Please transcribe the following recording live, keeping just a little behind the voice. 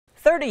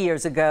30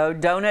 years ago,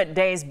 Donut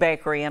Days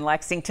Bakery in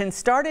Lexington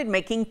started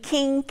making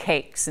king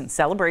cakes in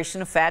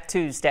celebration of Fat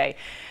Tuesday.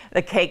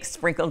 The cakes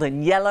sprinkled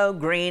in yellow,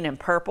 green, and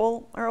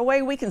purple are a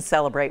way we can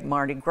celebrate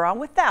Mardi Gras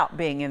without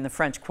being in the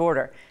French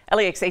Quarter.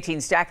 LEX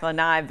 18's Jacqueline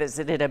Nye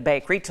visited a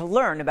bakery to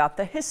learn about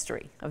the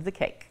history of the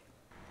cake.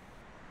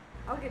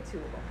 I'll get 2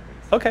 of them,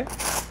 please. Okay.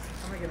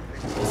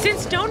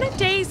 Since Donut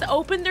Days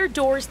opened their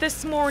doors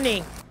this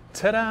morning,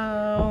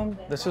 ta-da!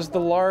 This is the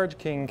large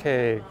king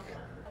cake.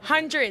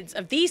 Hundreds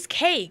of these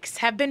cakes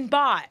have been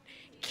bought.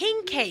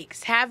 King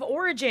cakes have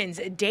origins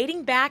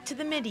dating back to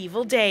the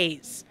medieval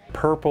days.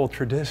 Purple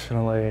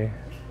traditionally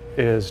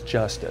is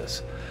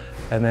justice,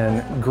 and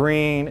then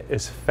green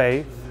is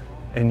faith,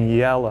 and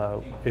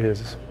yellow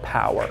is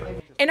power.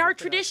 And are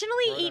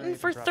traditionally eaten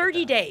for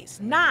 30 days,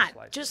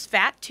 not just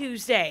Fat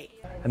Tuesday.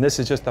 And this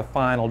is just the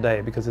final day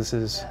because this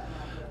is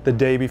the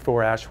day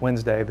before Ash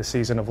Wednesday. The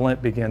season of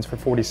Lent begins for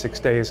 46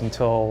 days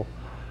until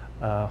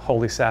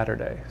Holy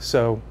Saturday.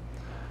 So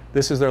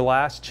this is their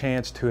last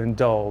chance to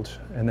indulge,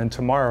 and then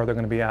tomorrow they're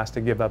going to be asked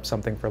to give up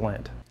something for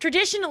Lent.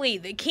 Traditionally,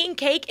 the king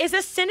cake is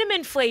a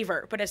cinnamon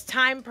flavor, but as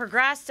time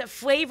progressed,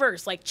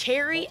 flavors like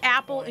cherry,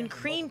 apple, and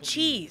cream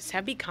cheese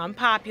have become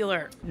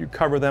popular. You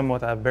cover them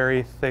with a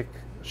very thick,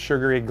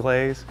 sugary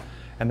glaze,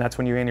 and that's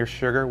when you add your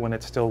sugar when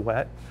it's still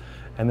wet.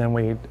 And then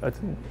we,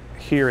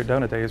 here at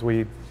Donut Days,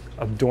 we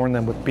adorn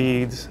them with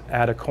beads,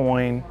 add a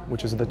coin,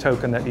 which is the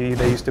token that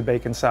they used to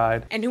bake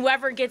inside. And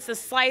whoever gets the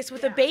slice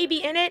with a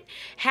baby in it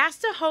has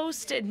to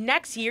host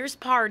next year's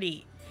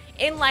party.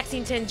 In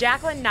Lexington,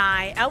 Jacqueline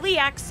Nye,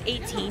 LEX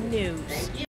 18 News.